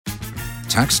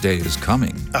Tax day is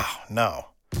coming. Oh, no.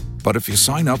 But if you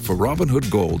sign up for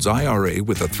Robinhood Gold's IRA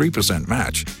with a 3%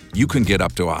 match, you can get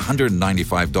up to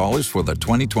 $195 for the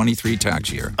 2023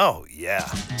 tax year. Oh, yeah.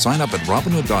 Sign up at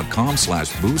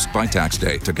Robinhood.com/boost by tax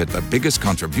day to get the biggest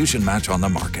contribution match on the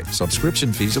market.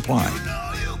 Subscription fees apply.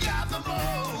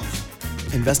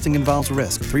 Investing involves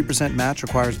risk. 3% match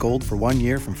requires gold for 1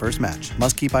 year from first match.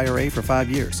 Must keep IRA for 5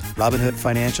 years. Robinhood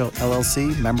Financial,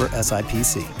 LLC, member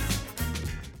SIPC.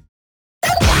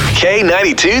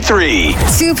 K92-3.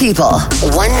 Two people,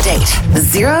 one date,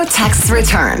 0 texts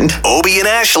returned. Obie and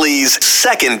Ashley's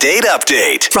second date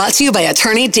update. Brought to you by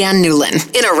attorney Dan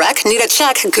Newlin. In a wreck, need a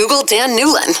check, Google Dan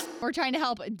Newlin. We're trying to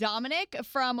help Dominic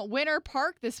from Winter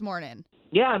Park this morning.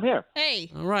 Yeah, I'm here. Hey.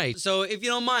 All right. So if you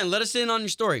don't mind, let us in on your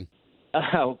story.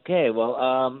 Okay,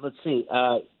 well, let's see.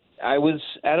 I was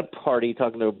at a party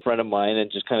talking to a friend of mine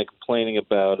and just kind of complaining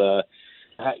about,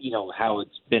 how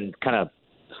it's been kind of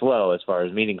slow as far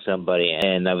as meeting somebody.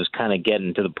 And I was kind of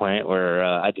getting to the point where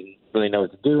I didn't really know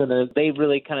what to do. And they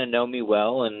really kind of know me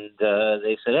well. And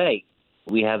they said, hey,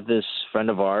 we have this friend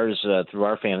of ours through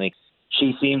our family.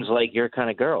 She seems like your kind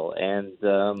of girl. And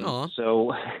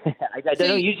so I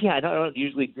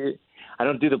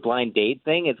don't do the blind date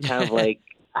thing. It's kind of like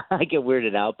I get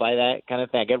weirded out by that kind of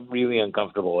thing. I get really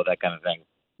uncomfortable with that kind of thing.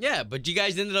 Yeah, but you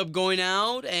guys ended up going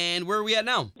out, and where are we at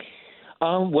now?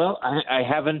 Well, I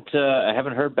haven't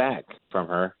heard back from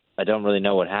her. I don't really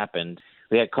know what happened.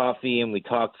 We had coffee and we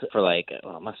talked for it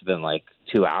must have been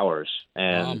 2 hours,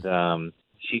 and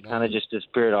she kind of just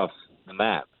disappeared off the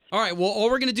map. All right, well,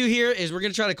 all we're going to do here is we're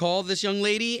going to try to call this young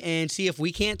lady and see if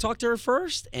we can't talk to her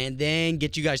first, and then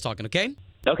get you guys talking, okay?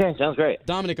 Okay, sounds great.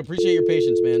 Dominic, appreciate your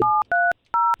patience, man.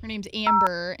 Her name's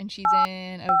Amber, and she's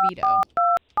in Oviedo.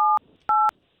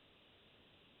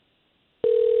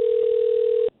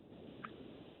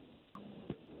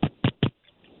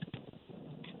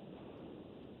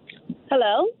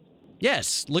 Hello?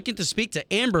 Yes, looking to speak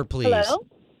to Amber, please. Hello?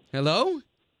 Hello?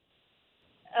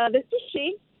 This is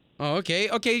she. Oh, okay.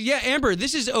 Okay, yeah, Amber,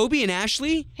 this is Obie and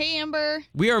Ashley. Hey, Amber.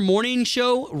 We are morning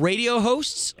show radio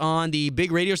hosts on the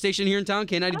big radio station here in town,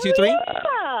 K92.3. Oh, yeah.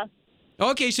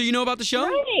 Okay, so you know about the show?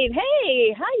 Right.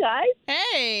 Hey. Hi, guys.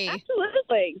 Hey.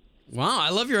 Absolutely. Wow, I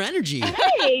love your energy.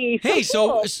 Hey. Hey,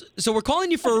 cool. so we're calling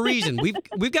you for a reason.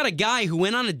 We've got a guy who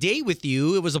went on a date with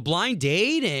you. It was a blind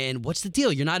date, and what's the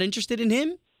deal? You're not interested in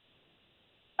him?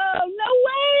 Oh, no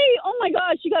way. Oh, my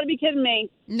gosh. You got to be kidding me.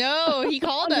 No, he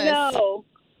called us. No.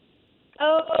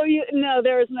 No,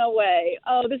 there is no way.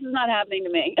 Oh, this is not happening to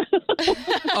me.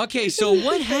 Okay, so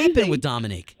what happened with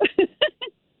Dominic?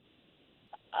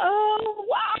 Oh,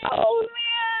 wow,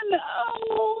 man.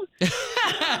 Oh.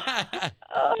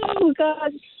 Oh,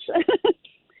 gosh.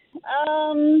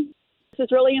 This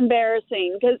is really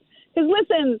embarrassing. Because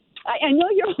listen, I know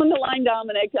you're on the line,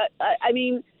 Dominic. I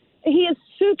mean, he is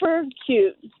super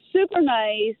cute, super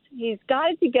nice. He's got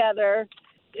it together.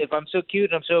 If I'm so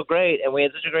cute and I'm so great and we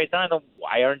had such a great time, then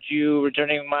why aren't you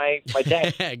returning my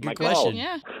text? Good my question. calls?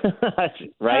 Yeah.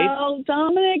 Right? Oh,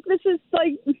 Dominic, this is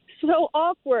so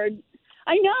awkward.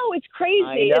 I know, it's crazy.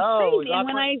 I know, it's crazy. And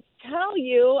when I tell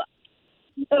you,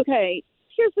 okay,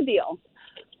 here's the deal.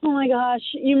 Oh my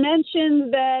gosh, you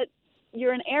mentioned that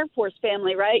you're an Air Force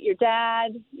family, right? Your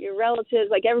dad, your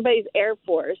relatives, everybody's Air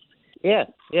Force. Yeah.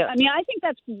 I mean, I think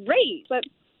that's great, but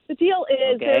the deal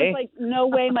is there's no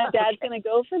way my dad's going to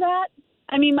go for that.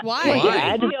 I mean, Why? Here's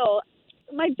the deal.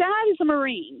 My dad is a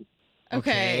Marine.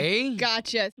 Okay.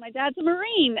 Gotcha. My dad's a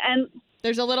Marine, and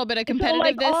there's a little bit of so,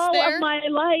 competitiveness all there. of my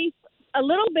life, a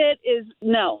little bit is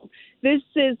no. This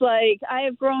is I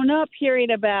have grown up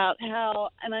hearing about how,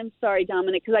 and I'm sorry,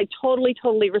 Dominic, because I totally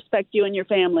respect you and your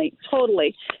family,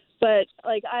 totally. But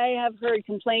I have heard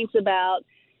complaints about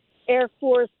Air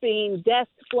Force being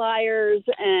desk flyers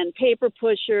and paper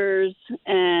pushers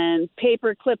and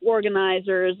paper clip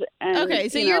organizers. And, okay,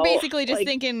 so you're basically just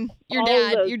thinking your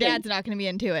dad's not going to be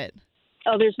into it.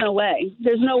 Oh, there's no way.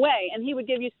 There's no way. And he would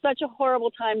give you such a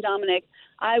horrible time, Dominic.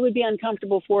 I would be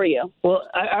uncomfortable for you. Well,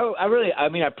 I really, I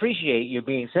appreciate you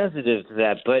being sensitive to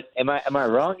that, but am I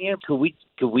wrong here? Could we,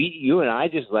 you and I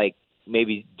just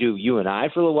maybe do you and I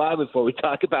for a little while before we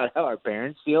talk about how our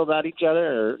parents feel about each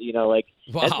other? Or,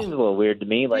 Wow. That seems a little weird to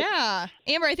me. Yeah.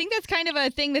 Amber, I think that's kind of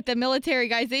a thing that the military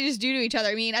guys, they just do to each other.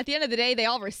 I mean, at the end of the day, they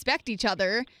all respect each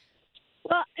other.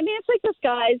 Well, I mean, it's like this,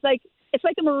 guys. It's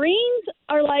like the Marines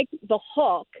are like the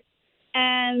Hulk,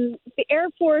 and the Air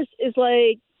Force is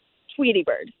like Tweety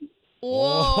Bird.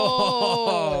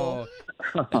 Whoa.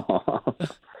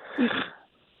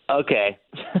 Okay.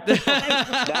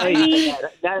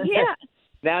 Yeah.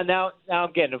 Now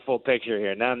I'm getting a full picture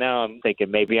here. Now I'm thinking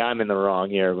maybe I'm in the wrong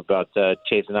here about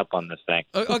chasing up on this thing.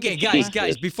 Okay,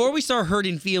 guys, before we start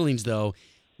hurting feelings, though,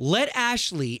 let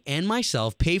Ashley and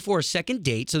myself pay for a second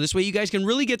date so this way you guys can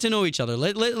really get to know each other.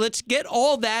 Let's get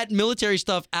all that military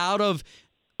stuff out of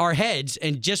our heads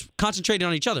and just concentrate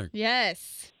on each other.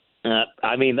 Yes.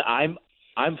 I mean, I'm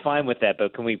fine with that,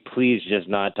 but can we please just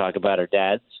not talk about our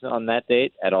dads on that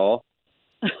date at all?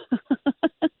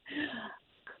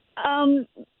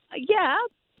 Yeah,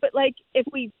 but like if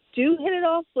we do hit it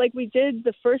off like we did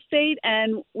the first date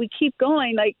and we keep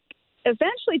going, like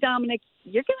eventually, Dominic,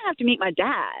 you're going to have to meet my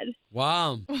dad.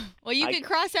 Wow. Well, you can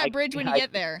cross that bridge when you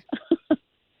get there.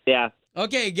 Yeah.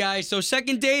 Okay, guys, so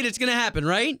second date, it's going to happen,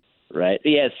 right? Right.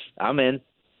 Yes, I'm in.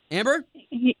 Amber?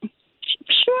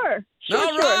 Sure.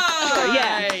 All right.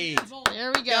 Yeah.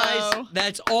 There we go. Guys,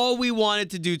 that's all we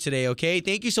wanted to do today, okay?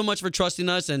 Thank you so much for trusting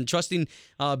us and trusting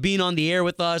being on the air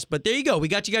with us. But there you go. We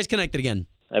got you guys connected again.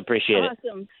 I appreciate it.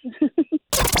 Awesome.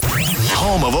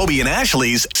 Home of Obie and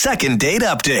Ashley's second date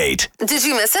update. Did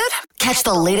you miss it? Catch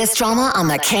the latest drama on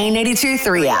the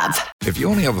K82-3 app. If you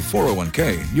only have a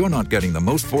 401k, you're not getting the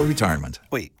most for retirement.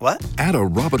 Wait, what? Add a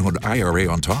Robinhood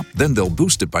IRA on top, then they'll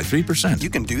boost it by 3%. You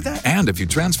can do that? And if you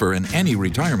transfer in any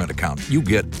retirement account, you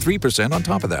get 3% on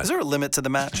top of that. Is there a limit to the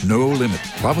match? No limit.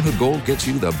 Robinhood Gold gets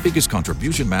you the biggest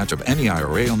contribution match of any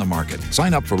IRA on the market.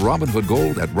 Sign up for Robinhood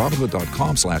Gold at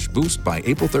Robinhood.com/boost by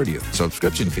April 30th.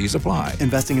 Subscription fees apply.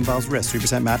 Investing involves risk.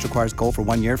 3% match requires gold for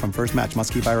 1 year from first match.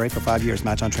 Must keep IRA for 5 years.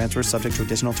 Match on transfers subject to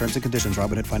additional terms and conditions.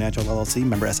 Robinhood Financial LLC,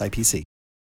 member SIPC.